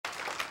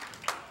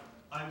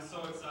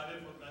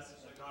excited for the message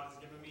that God has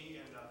given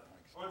me, and I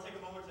want to take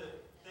a moment to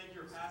thank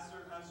your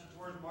pastor, Pastor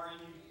George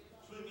Martin. You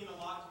truly mean a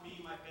lot to me,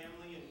 my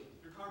family, and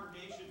your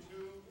congregation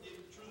too.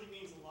 It truly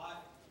means a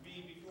lot to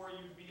be before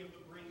you, to be able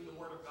to bring the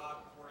Word of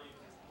God before you.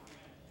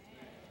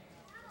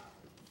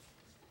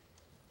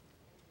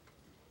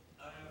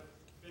 I have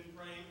been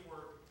praying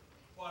for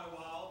quite a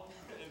while,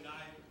 and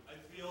I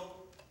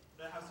feel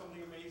that I have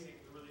something amazing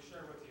to really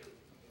share with you.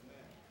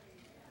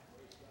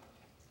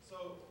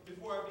 So,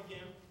 before I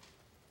begin,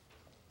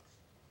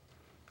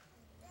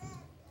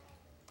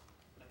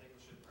 I think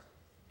we should pray.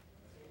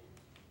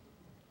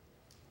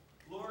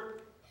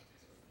 Lord,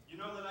 you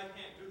know that I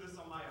can't do this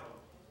on my own.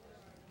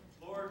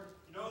 Lord,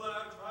 you know that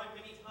I've tried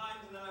many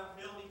times and that I've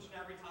failed each and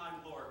every time,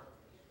 Lord.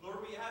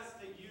 Lord, we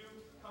ask that you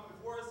come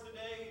before us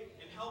today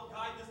and help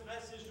guide this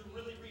message to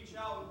really reach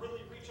out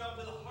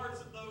to the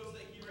hearts of those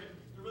that hear it,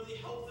 to really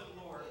help them,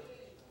 Lord.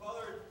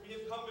 Father, we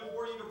have come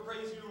before you to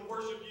praise you and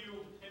worship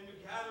you and to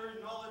gather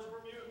knowledge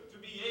from you, to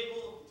be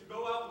able to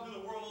go out into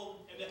the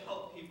world and to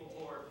help people,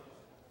 Lord.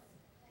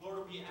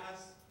 Lord, we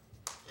ask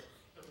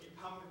that you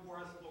come before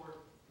us, Lord.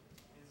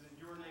 It is in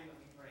your name that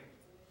we pray.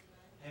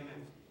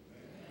 Amen.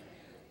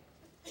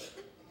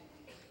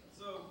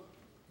 So,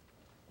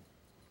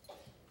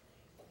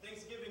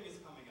 Thanksgiving is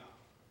coming up.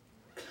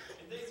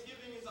 And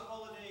Thanksgiving is a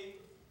holiday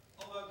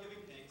all about giving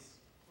thanks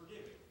for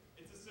giving.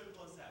 It's as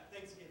simple as that,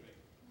 Thanksgiving.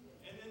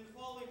 And then the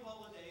following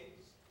holiday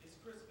is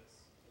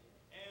Christmas.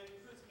 And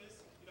Christmas,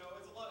 it's about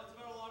a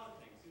lot of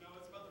things.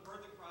 It's about the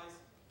birth of Christ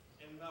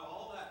and about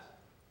all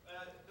that.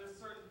 There's a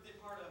certain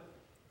part of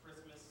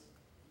Christmas,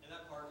 and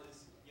that part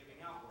is giving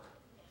outward.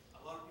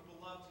 A lot of people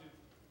love to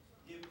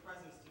give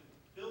presents, to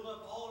build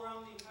up all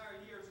around the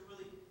entire year, to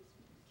really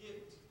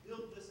give, to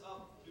build this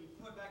up, to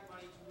put back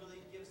money, to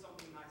really give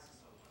something nice to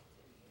someone.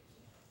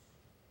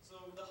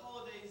 So the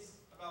holidays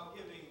about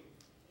giving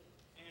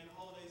and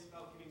holidays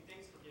about giving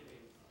thanks for giving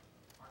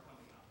are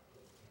coming up.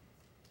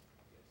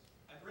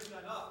 I bring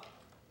that up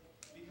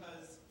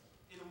because,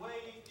 in a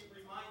way, it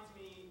reminds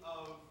me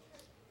of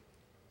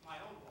my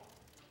own walk,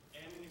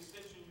 and in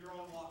extension, your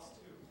own walks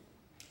too.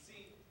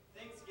 See,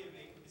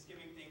 Thanksgiving is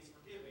giving thanks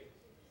for giving.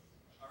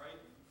 All right?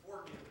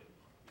 Forgiven.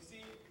 You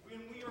see,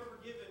 when we are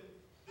forgiven,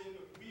 then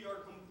we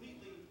are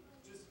completely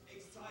just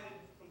excited,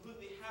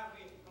 completely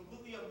happy,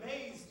 completely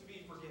amazed to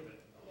be forgiven.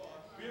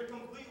 We are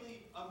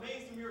completely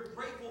amazed and we are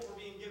grateful for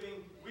being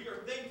given. We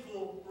are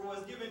thankful for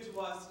what was given to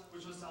us,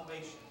 which was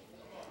salvation.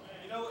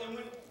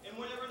 And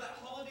whenever that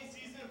holiday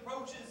season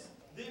approaches,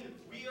 then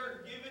we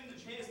are given the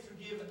chance to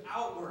give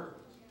outward.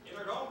 In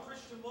our own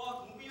Christian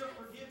walk, when we are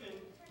forgiven,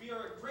 we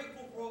are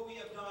grateful for what we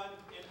have done,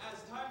 and as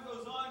time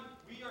goes on,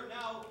 we are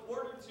now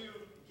ordered to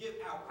give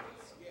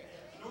outwards.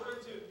 In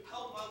order to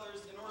help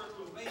others, in order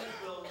to obey His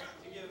will,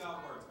 to give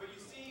outwards. But you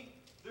see,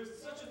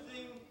 there's such a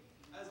thing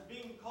as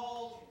being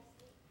called,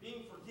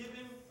 being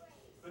forgiven,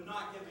 but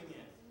not giving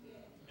in.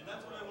 And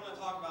that's what I want to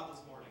talk about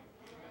this morning.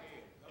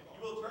 If you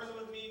will turn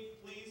with me,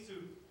 please,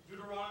 to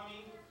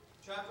Deuteronomy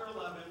chapter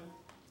 11.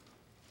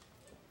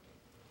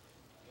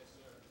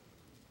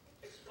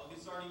 I'll be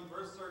starting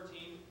verse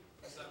 13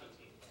 to 17.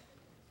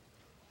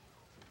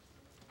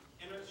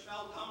 And it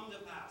shall come to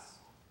pass,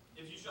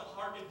 if you shall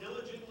hearken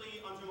diligently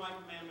unto my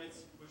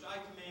commandments, which I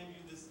command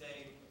you this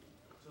day,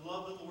 to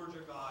love the Lord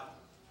your God,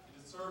 and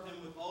to serve Him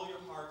with all your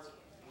heart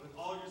and with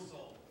all your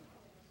soul,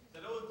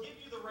 that I will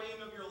give you the rain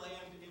of your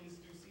land in this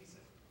due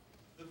season,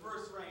 the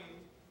first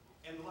rain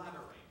and the latter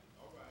rain,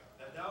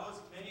 that thou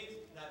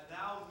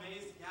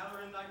mayest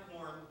gather in thy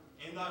corn,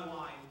 and thy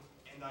wine,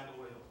 and thine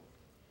oil.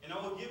 And I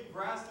will give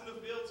grass in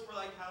the fields for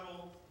thy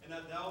cattle, and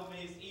that thou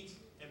mayest eat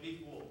and be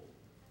full.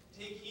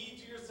 Take heed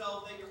to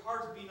yourself that your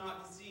hearts be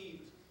not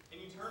deceived, and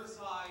you turn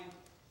aside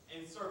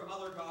and serve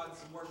other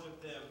gods and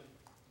worship them.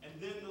 And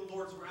then the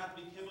Lord's wrath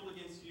be kindled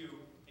against you,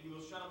 and He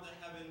will shut up the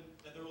heaven,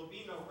 that there will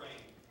be no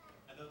rain,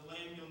 and that the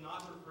land yield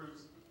not her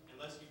fruits,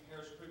 unless you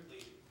perish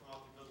quickly from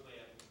off the good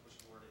land which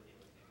the Lord had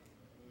given you.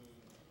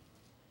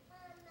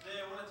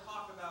 Today I want to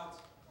talk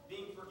about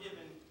being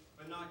forgiven,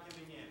 but not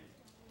giving in.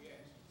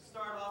 To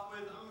start off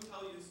with, I'm going to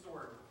tell you a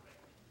story.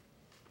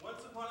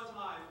 Once upon a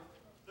time,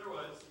 there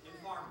was a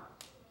farmer.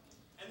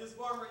 And this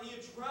farmer, he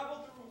had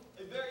traveled through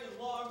a very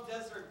long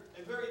desert,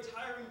 a very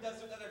tiring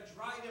desert that had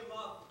dried him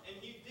up, and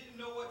he didn't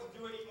know what to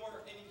do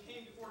anymore, and he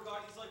came before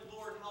God. He's like,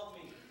 Lord, help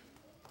me.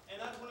 And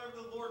that's whenever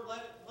the Lord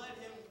led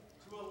him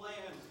to a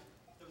land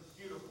that was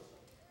beautiful.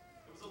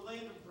 It was a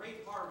land of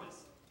great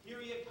harvest.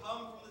 Here he had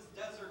come from this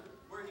desert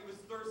where he was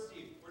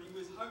thirsty, where he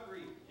was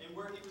hungry, and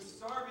where he was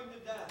starving to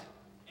death.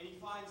 And he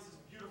finds this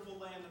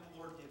beautiful land that the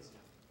Lord gives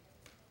him.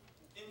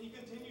 And he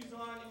continues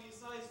on, and he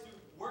decides to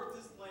work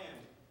this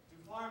land, to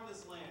farm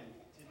this land,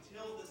 to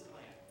till this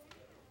land.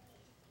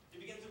 He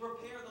begins to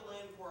prepare the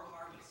land for a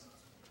harvest.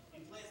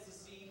 He plants the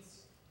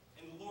seeds,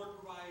 and the Lord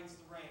provides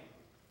the rain.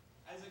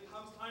 As it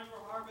comes time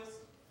for harvest,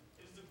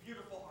 it is a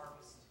beautiful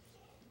harvest.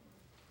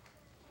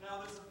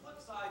 Now, there's a flip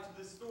side to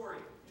this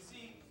story. You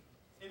see,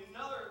 in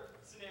another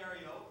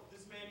scenario,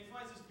 this man, he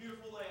finds this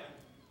beautiful land.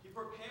 He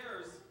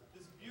prepares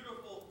this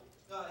beautiful,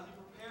 he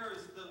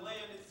prepares the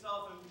land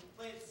itself and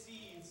plants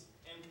seeds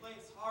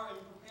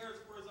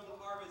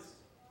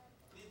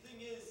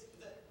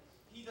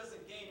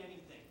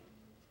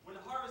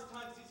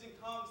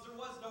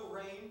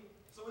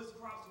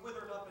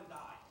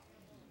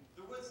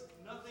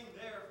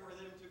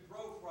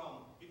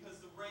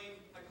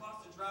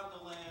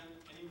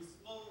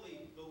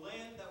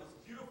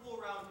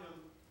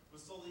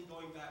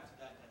going back to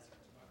that desert.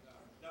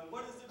 Now,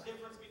 what is the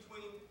difference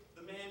between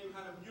the man who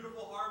had a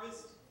beautiful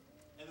harvest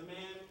and the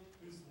man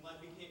whose land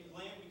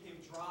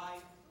became dry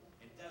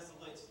and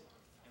desolate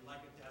and like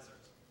a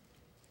desert?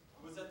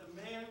 It was that the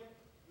man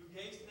who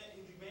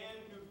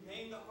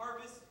gained the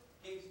harvest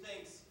gave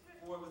thanks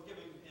for what was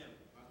given to him.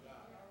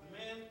 The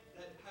man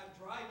that had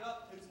dried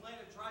up, whose land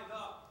had dried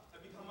up,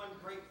 had become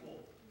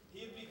ungrateful.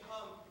 He had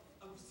become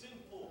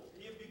sinful.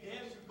 He had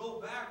began to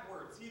go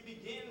backwards. He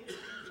began to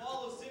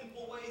follow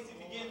sinful ways. He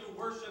began to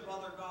worship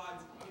other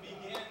gods. He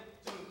began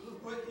to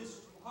put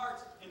his heart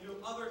into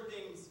other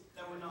things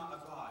that were not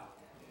of God.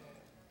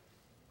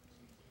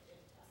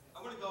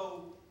 I want to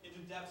go into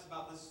depths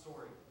about this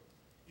story.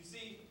 You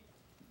see,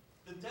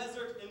 the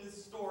desert in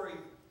this story,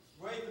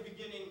 right at the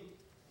beginning,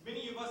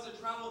 many of us have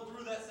traveled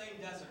through that same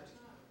desert.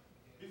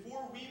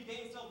 Before we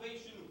gained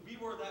salvation, we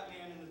were that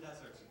man in the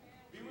desert.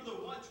 We were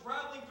the one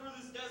traveling through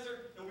this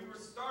desert, and we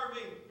were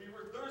starving, we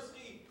were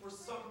thirsty for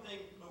something,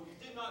 but we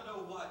did not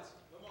know what.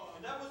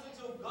 And that was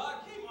until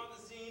God came on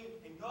the scene,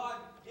 and God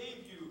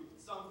gave you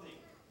something.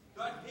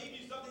 God gave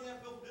you something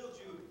that fulfilled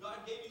you.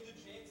 God gave you the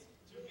chance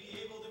to be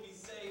able to be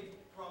saved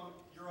from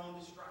your own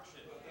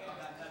destruction of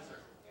that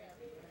desert.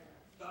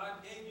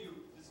 God gave you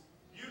this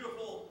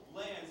beautiful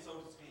land,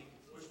 so to speak,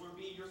 which would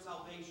be your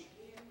salvation.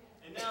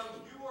 And now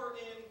you are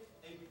in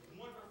a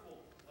wonderful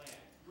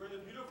land. You're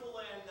in a beautiful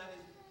land that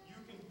is you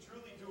can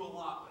truly do a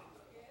lot with.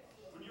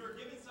 When you are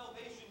given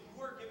salvation, you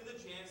are given the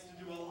chance to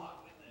do a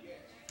lot with it.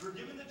 You're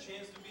given the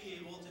chance to be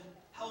able to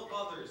help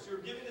others.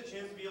 You're given the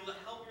chance to be able to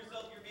help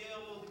yourself. You're being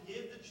able to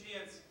give the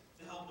chance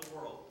to help the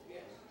world.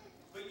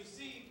 But you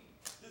see,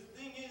 the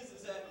thing is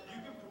that you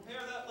can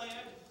prepare that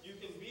land. You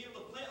can be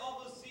able to plant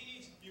all those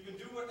seeds. You can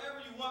do whatever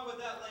you want with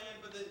that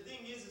land. But the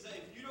thing is that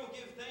if you don't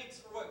give thanks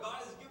for what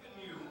God has given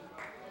you,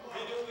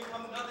 then it will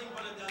become nothing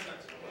but a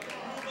desert.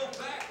 You will go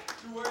back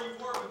to where you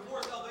were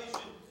before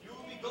salvation. You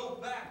will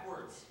go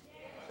backwards.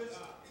 Because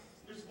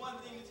there's one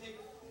thing to take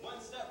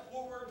one step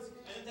forwards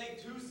and to take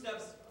two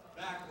steps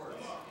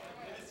backwards.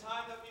 It is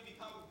time that we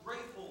become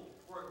grateful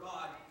for what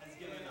God has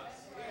given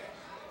us.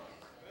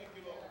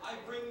 I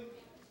bring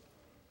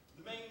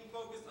the main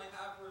focus I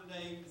have for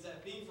today is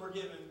that being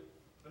forgiven,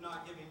 but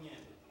not giving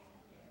in.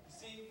 You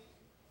see,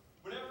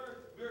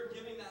 whenever we are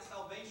giving that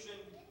salvation,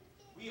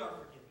 we are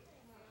forgiven.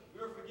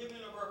 We are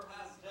forgiven of our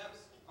past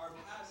debts, our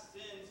past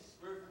sins.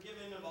 We're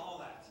forgiven of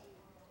all that.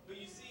 But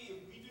you see,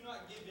 if we do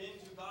not give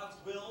in to God's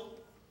will,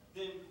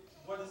 then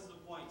what is the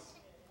point?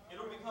 It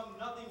will become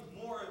nothing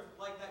more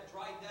like that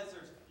dry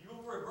desert. You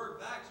will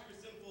revert back to your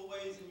sinful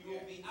ways, and you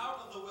will be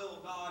out of the will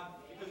of God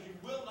because you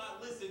will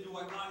not listen to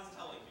what God is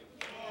telling you.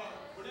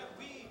 Whenever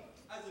we,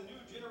 as a new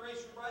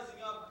generation rising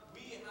up,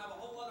 we have a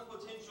whole lot of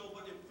potential,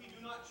 but if we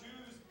do not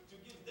choose to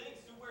give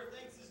thanks to where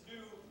thanks is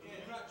due, if we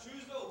do not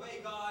choose to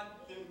obey God,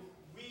 then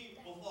we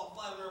will fall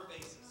flat on our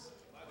faces.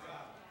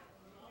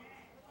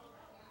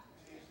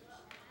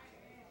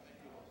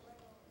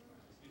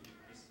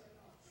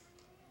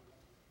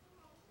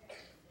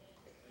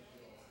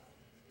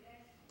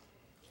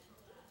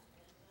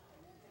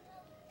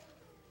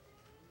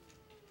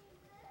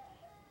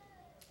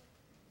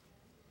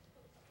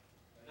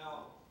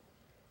 Now,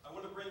 I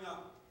want to bring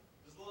up,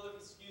 there's a lot of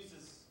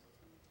excuses.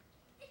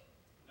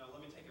 No,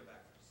 let me take it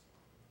back first.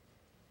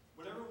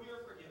 Whenever we are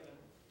forgiven,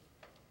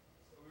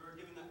 we were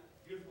given that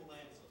beautiful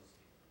land, so to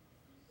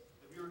speak.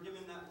 That we were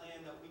given that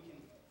land that we can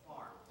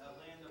farm, that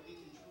land that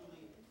we can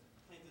truly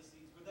plant the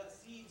seeds, with that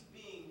seeds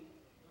being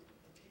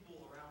the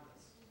people around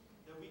us.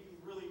 That we can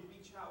really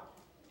reach out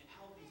and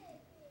help these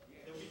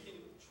people. That we can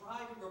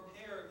try to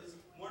repair this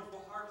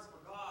wonderful harvest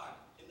for God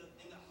in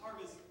the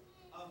harvest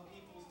of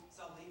people's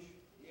salvation.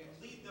 And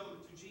lead them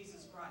to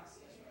Jesus Christ.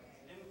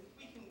 And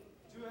we can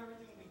do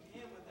everything we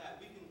can with that.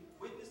 We can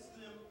witness to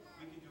them.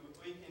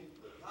 We can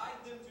guide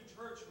them to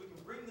church. We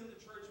can bring them to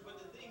church. But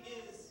the thing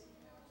is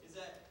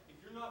that if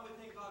you're not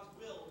within God's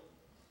will,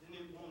 then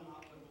it will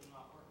not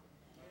work.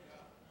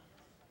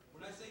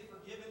 When I say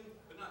forgiven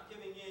but not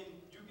giving in,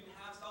 you can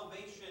have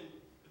salvation,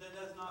 but that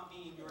does not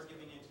mean you are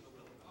giving in to the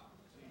will of God.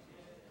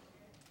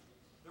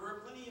 There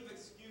are plenty of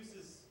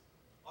excuses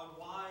on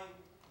why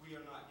we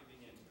are not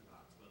giving in to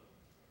God's will.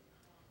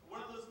 One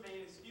of those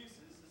main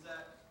excuses is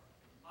that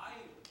I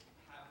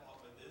have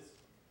fought with this,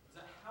 is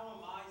that how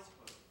am I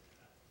supposed to do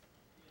that?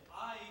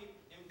 I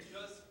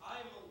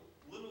am a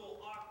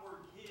little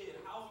awkward kid.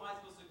 How am I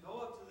supposed to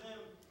go up to them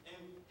and,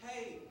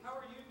 hey, how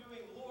are you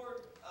doing, Lord?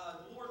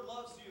 The Lord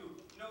loves you.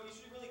 You know, you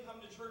should really come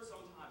to church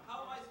sometime.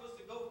 How am I supposed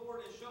to go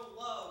forward and show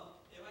love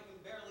if I can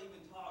barely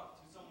even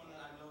talk to someone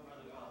that I know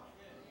really well?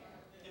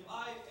 If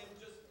I am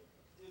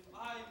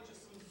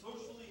just some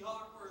socially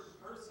awkward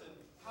person,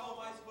 how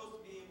am I supposed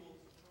to be able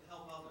to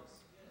help others?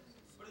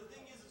 But the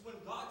thing is when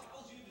God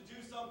tells you to do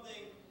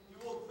something, He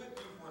will equip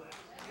you for that.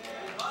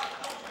 When God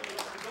tells you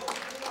to go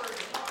forward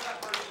and help that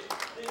person,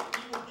 then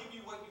He will give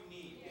you what you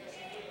need.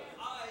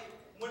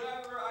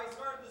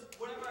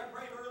 Whenever I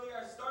prayed earlier,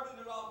 I started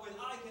it off with,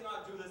 I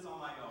cannot do this on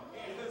my own.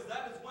 Because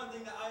that is one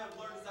thing that I have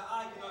learned is that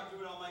I cannot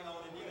do it on my own,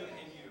 and neither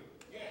can you.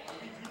 If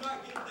we do not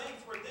give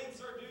thanks where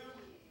thanks are due,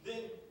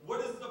 then what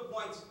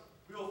point,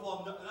 we will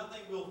fall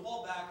nothing. We will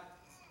fall back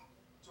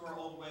to our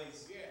old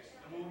ways,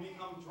 and we will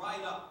become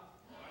dried up.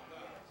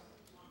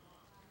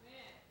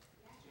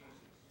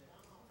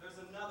 There's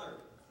another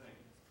thing.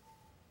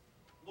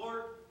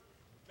 Lord,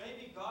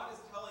 maybe God is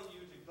telling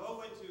you to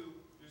go into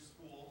your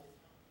school,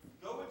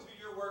 go into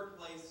your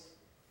workplace,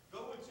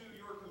 go into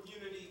your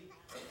community,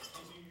 and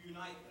to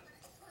unite them.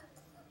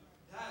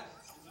 That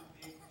is a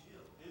big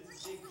deal.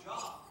 It's a big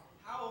job.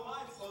 How am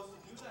I supposed to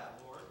do that,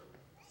 Lord?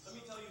 Let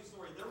me tell you a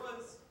story. There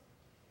was,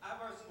 at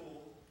our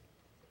school,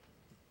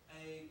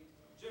 a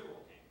general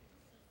came,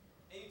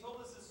 and he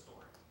told us this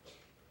story.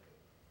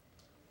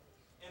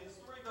 And the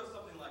story goes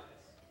something like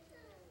this.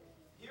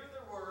 Here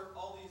there were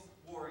all these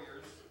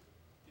warriors,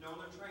 in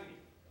their training.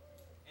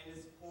 And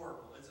it's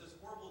horrible. It's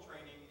horrible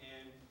training,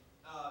 and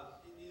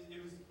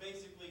it was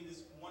basically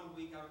this 1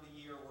 week out of the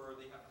year where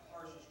they have the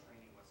harshest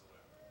training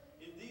whatsoever.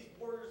 These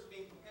warriors are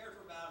being prepared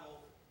for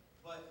battle,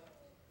 but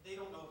they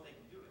don't know if they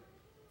can do it.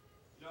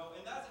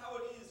 And that's how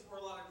it is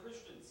for a lot of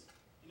Christians.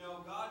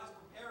 God is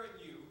preparing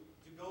you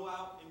to go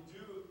out and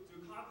to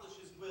accomplish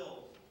His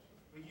will,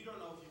 but you don't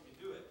know if you can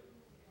do it.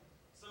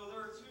 So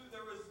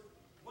there was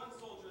one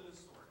soldier in this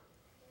story.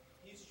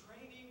 He's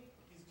training,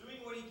 he's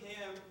doing what he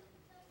can,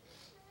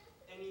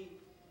 and he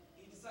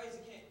decides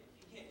he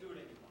can't do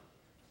it anymore.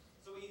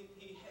 So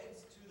he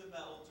heads to the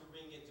bell to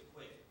ring it to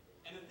quit.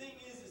 And the thing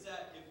is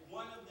that if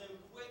one of them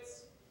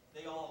quits,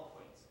 they all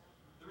quit.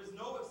 There is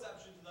no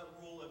exception to that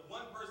rule. If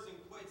one person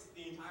quits,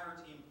 the entire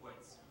team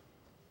quits.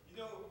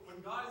 When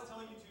God is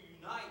telling you to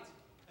unite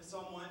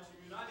someone, to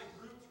unite a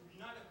group, to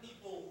unite a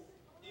people,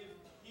 if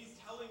He's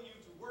telling you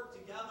to work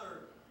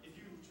together, if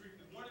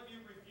one of you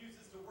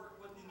refuses to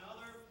work with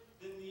another,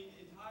 then the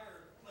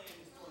entire plan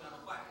is thrown out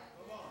of whack.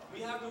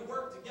 We have to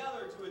work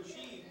together to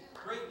achieve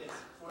greatness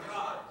for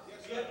God.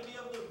 You have to be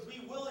able to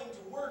be willing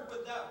to work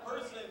with that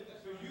person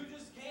who you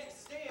just can't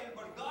stand,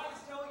 but God is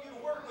telling you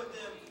to work with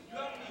them.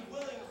 You have to be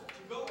willing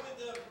to go with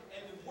them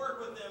and to work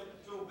with them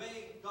to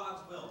obey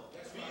God's will.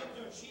 To be able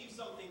to achieve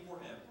something for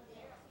Him.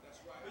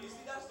 But you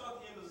see, that's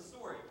not the end of the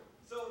story.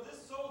 So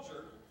this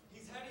soldier,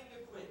 he's heading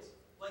to quit.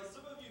 Like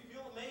some of you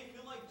may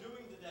feel like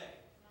doing today.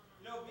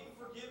 Being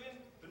forgiven,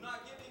 but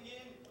not giving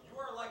in. You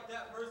are like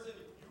that person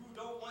who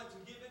don't want to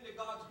give in to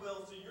God's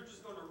will, so you're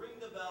just going to ring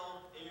the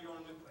bell and you're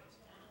going to quit.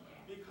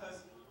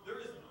 Because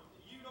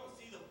you don't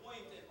see the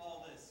point in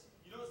all this.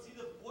 You don't see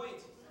the point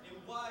in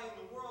why in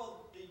the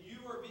world that you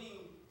are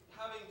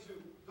having to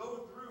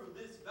go through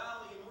this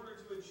valley in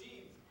order to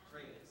achieve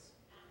greatness.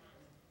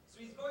 So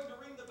he's going to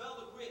ring the bell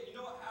to quit. You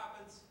know what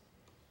happens?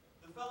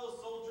 The fellow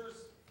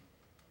soldiers,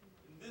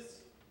 and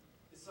this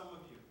is some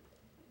of you,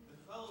 the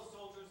fellow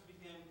soldiers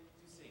begin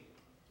to sing.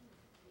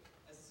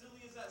 As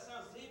silly as that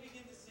sounds, they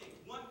begin to sing.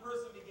 One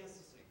person begins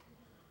to sing.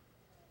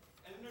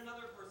 And then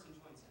another person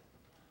joins in.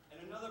 And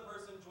another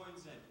person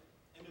joins in.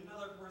 And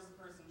another person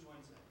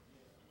joins in.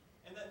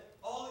 And that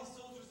all these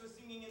soldiers are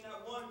singing, and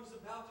that one who's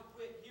about to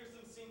quit hears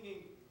them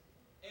singing.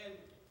 And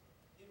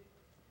it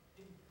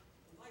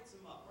lights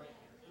him up right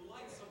here. It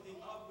lights something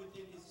up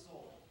within his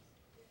soul.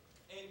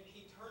 And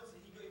he turns,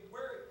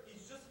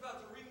 he's just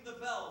about to ring the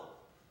bell.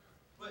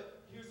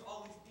 But here's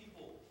all these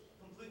people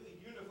completely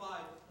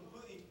unified,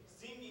 completely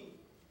singing,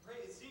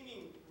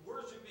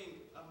 worshiping,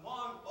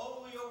 among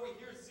all the way over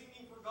here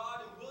singing for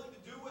God and willing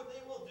to do what they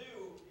will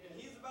do. And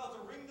he's about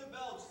to ring the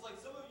bell, just like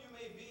some of you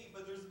may be,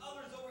 but there's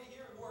others over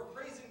here who are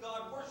praising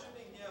God,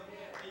 worshiping Him.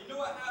 And you know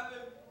what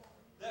happened?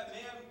 That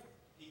man,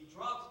 he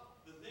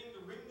dropped the thing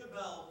to ring the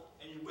bell,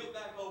 and he went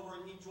back over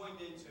and he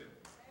joined in too.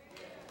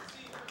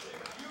 See,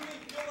 you may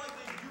feel like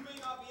that you may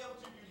not be able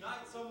to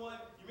unite someone,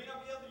 you may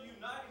not be able to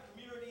unite a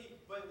community,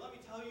 but let me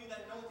tell you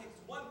that it only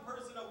takes one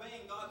person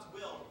obeying God's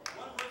will.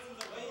 One person's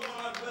obeying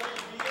God's will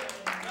to be able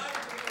to unite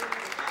a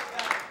community to fight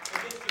back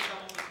against the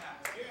devil's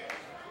attacks.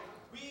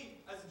 We,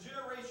 as a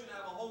generation,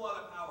 have a whole lot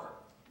of power.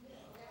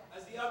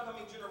 As the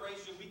upcoming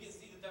generation, we can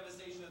see the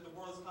devastation that the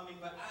world is coming,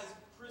 but as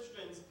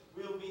Christians,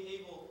 we will be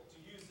able to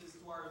use this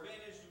to our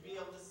advantage to be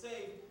able to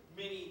save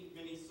many,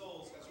 many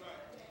souls. That's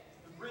right.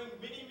 To bring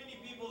many, many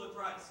people to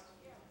Christ.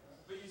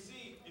 But you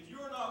see, if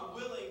you are not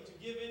willing to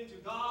give in to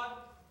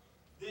God,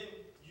 then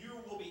you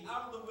will be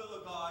out of the will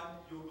of God.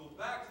 You will go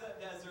back to that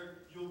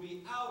desert. You will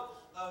be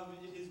out of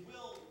His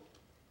will,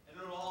 and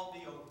it will all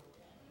be over.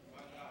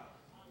 My God.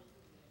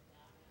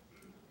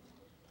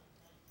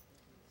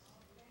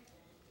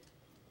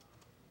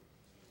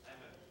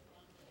 Amen.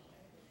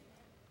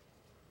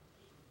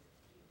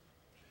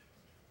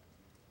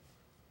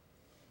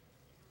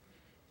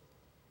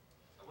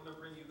 I want to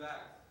bring you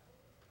back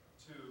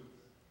to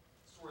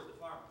the story of the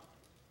farmer.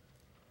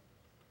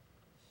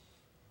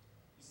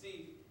 You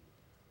see,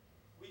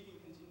 we can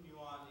continue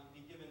on and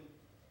be given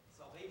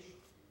salvation,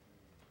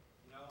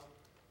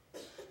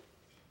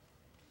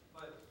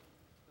 but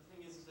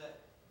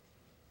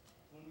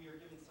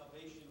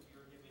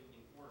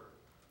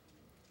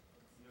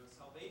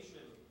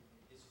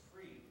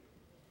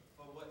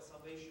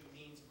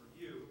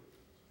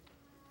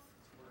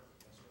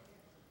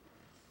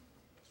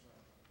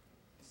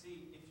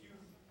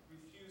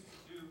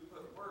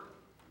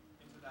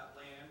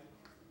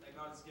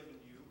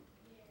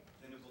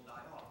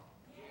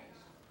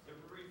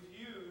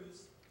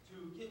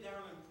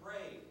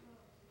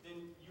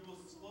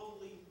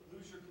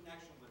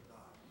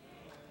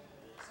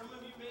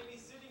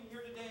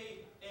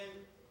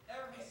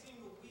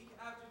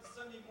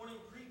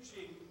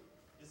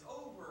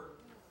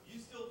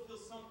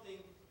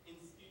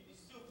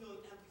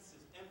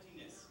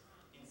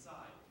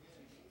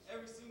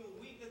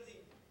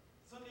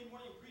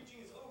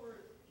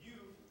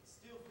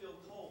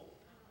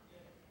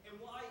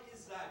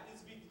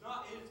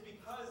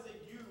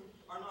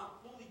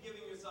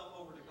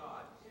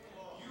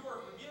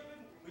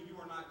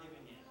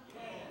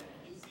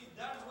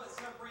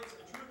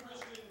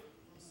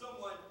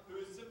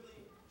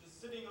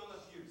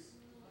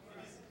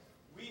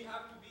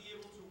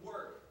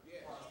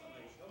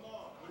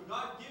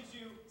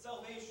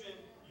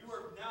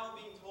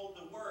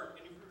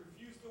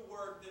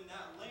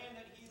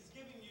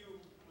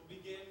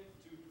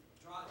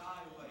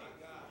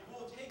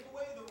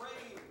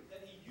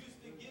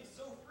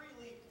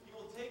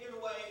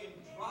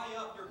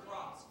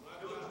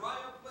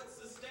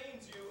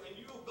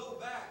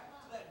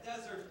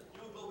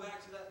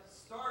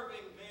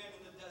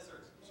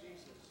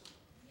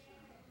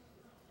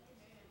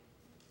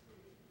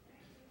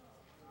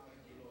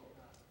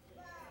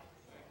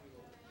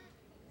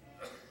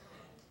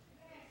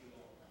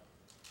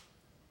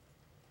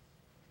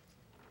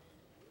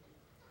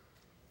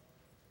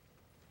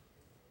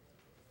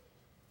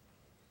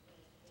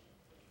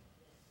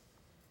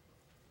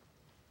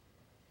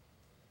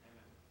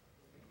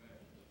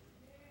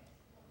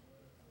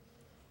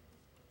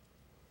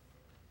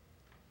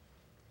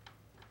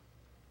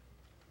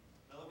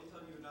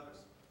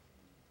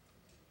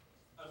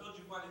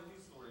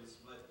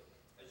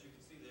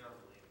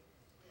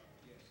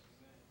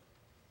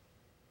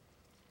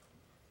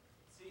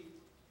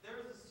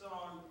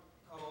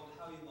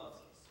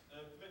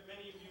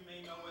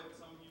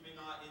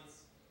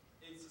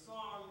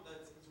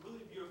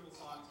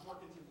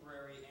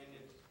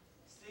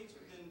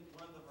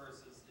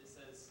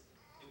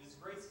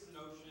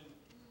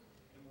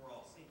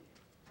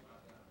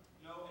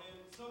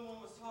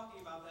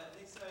talking about that, and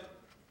they said,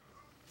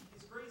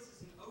 His grace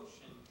is an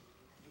ocean,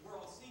 and we're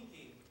all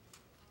sinking,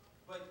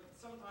 but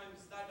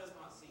sometimes that does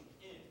not sink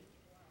in.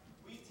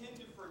 We tend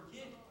to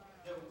forget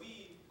that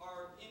we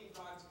are in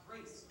God's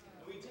grace,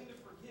 and we tend to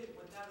forget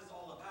what that is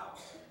all about.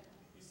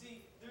 You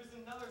see, there's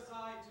another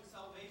side to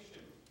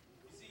salvation.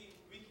 You see,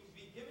 we can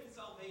be given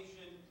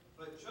salvation,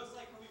 but just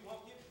like we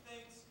won't give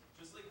thanks,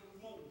 just like we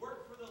won't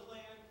work for the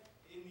land,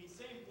 in the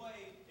same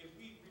way, if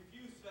we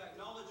refuse to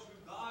acknowledge who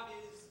God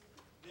is,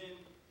 then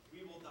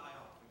we will die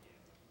off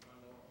again.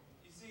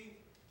 You see,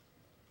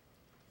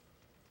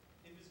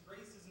 if His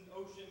grace is an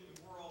ocean and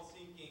we're all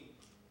sinking,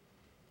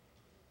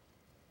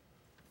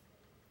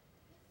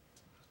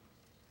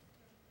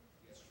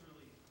 it's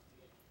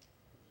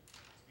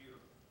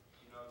beautiful,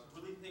 to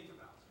really think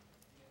about.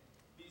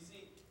 But you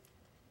see,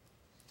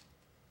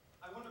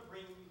 I want to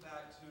bring you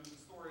back to the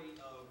story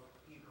of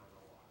Peter on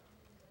the water.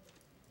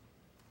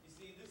 You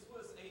see, this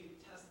was a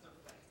test of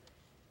faith.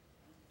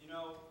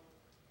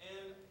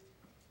 And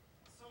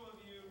some of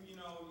you, you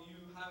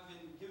have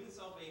been given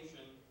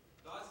salvation.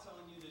 God's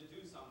telling you to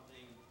do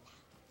something,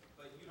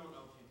 but you don't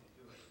know if you can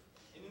do it.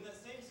 And in that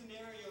same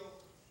scenario,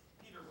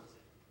 Peter was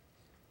in.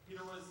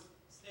 Peter was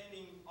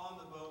standing on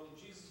the boat, and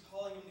Jesus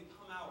calling him to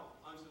come out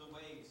onto the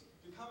waves,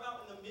 to come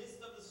out in the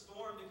midst of the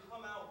storm, to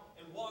come out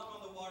and walk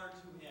on the water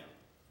to him.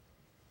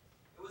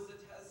 It was a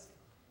test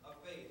of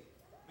faith.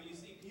 But you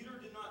see,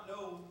 Peter did not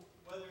know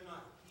whether or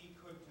not he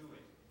could do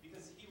it,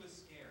 because he was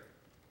scared.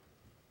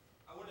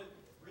 I want to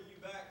bring you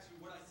back to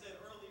what I said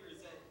earlier,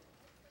 is that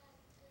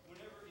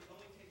whenever it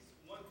only takes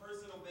one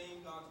person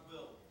obeying God's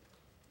will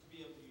to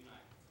be able to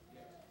unite.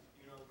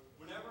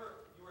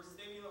 Whenever you are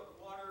standing on the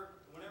water,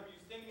 whenever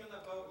you're standing on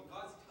that boat, and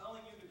God's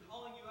calling you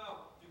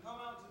out, to come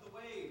out to the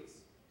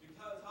waves,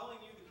 telling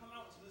you to come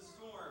out to the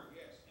storm.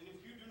 Yes. And if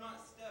you do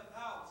not step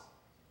out,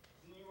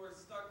 then you are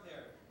stuck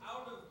there.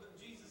 Out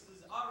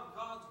of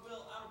God's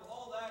will, out of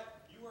all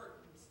that, you are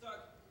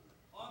stuck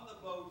on the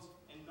boat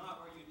and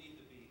not where you need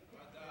to be.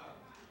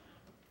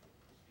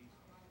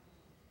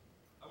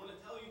 I want to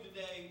tell you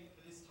today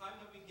that it's time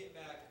that we get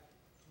back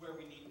to where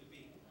we need to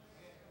be.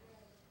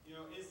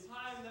 It's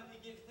time that we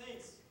give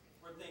thanks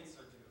where thanks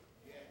are due.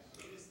 Yes.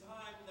 It is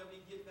time that we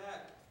get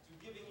back to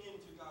giving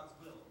in to God's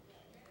will.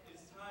 It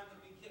is time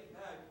that we get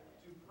back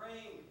to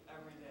praying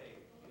every day.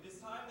 It is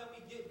time that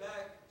we get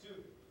back to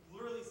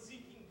literally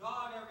seeking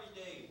God every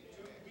day.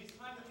 It is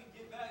time that we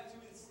get back to,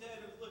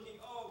 instead of looking,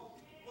 oh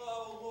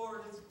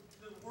Lord,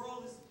 the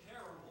world is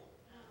terrible.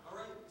 All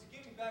right? To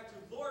getting back to,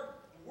 Lord,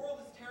 the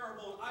world is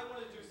terrible, and I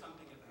want to do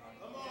something about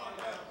it. Come on.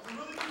 To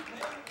really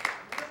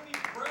be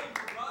praying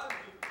for God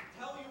to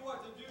tell you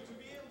what to do, to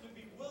be able to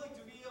be willing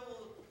to be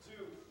able to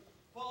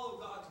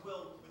follow God's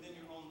will within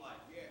your own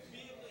life. Yes. To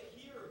be able to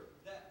hear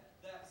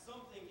that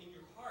something in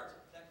your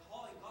heart, that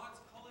calling,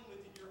 God's calling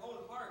within your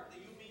own heart, that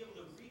you'll be able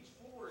to reach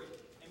forward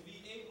and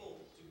be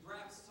able to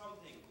grasp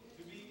something,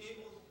 to be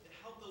able to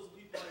help those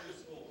people at your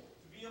school,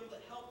 to be able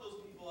to help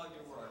those people at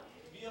your work,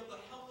 to be able to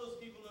help those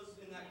people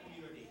in that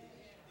community.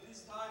 It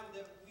is time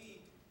that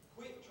we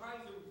quit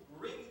trying to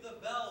ring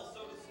the bell,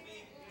 so to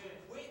speak, to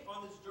quit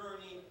on this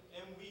journey,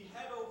 and we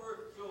head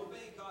over to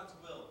obey God's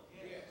will.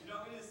 Yes.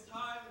 It is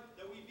time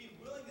that we be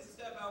willing to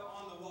step out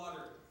on the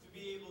water to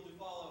be able to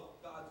follow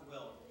God's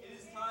will. It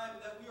is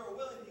time that we are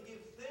willing to give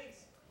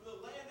thanks for the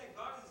land that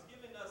God has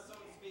given us, so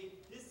to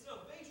speak, His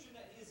salvation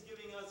that He is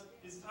giving us.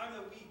 It is time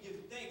that we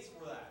give thanks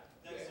for that,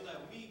 Yes. so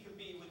that we can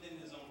be within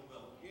His own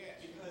will. Yes.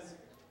 Because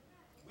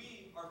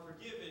we are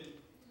forgiven,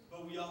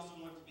 but we also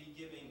want to be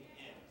giving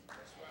in.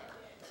 That's right.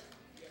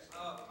 Yes.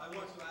 I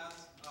want to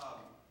ask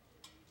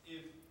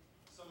if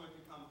someone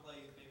could come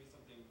play maybe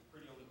something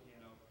pretty on the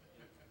piano.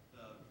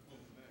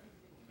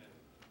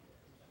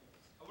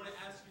 I want to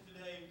ask you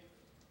today,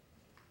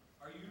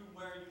 are you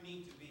where you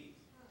need to be?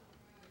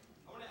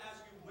 I want to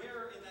ask you,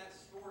 where in that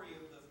story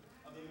of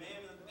the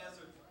man in the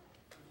desert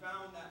who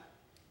found that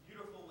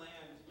beautiful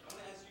land, I want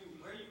to ask you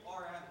where you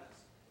are at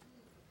this.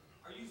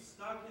 Are you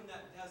stuck in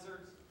that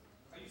desert?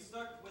 Are you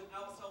stuck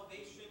without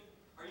salvation?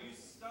 Are you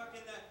stuck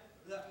in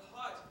that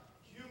hot,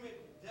 humid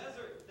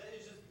desert that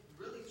is just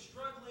really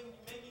struggling,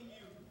 making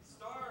you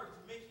starved,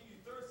 making you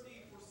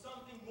thirsty for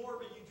something more,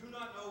 but you do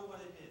not know what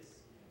it is?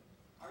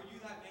 Are you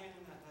that man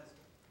in that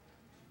desert?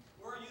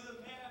 Or are you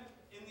the man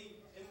in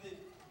the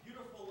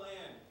beautiful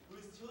land who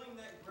is tilling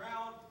that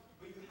ground,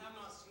 but you have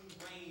not seen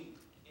rain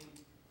in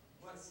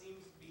what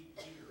seems to be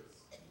years?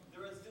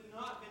 There has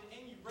not been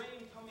any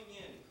rain coming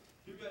in.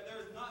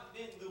 There has not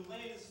been, the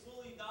land is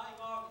slowly dying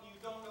off, and you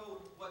don't know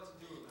what to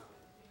do about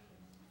it.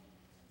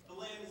 The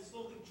land is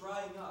slowly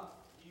drying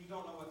up, and you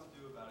don't know what to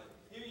do about it.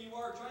 Here you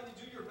are trying to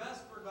do your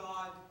best for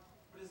God,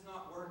 but it's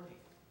not working.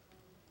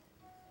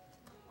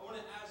 I want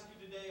to ask you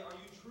today, are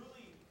you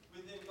truly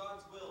within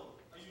God's will?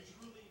 Are you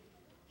truly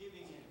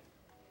giving in?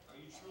 Are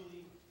you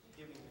truly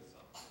giving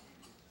yourself?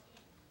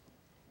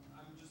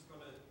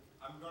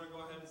 I'm going to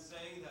go ahead and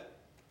say that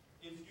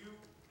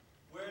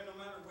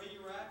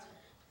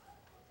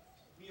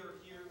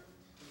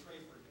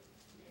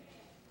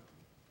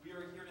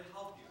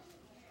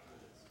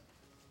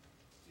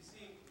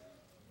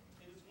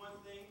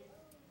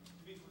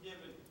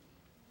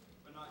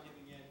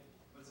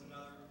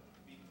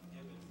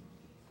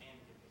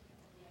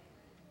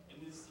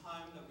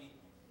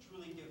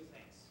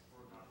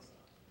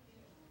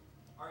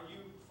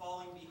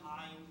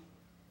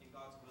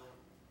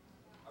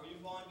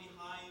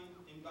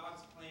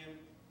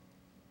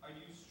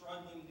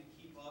struggling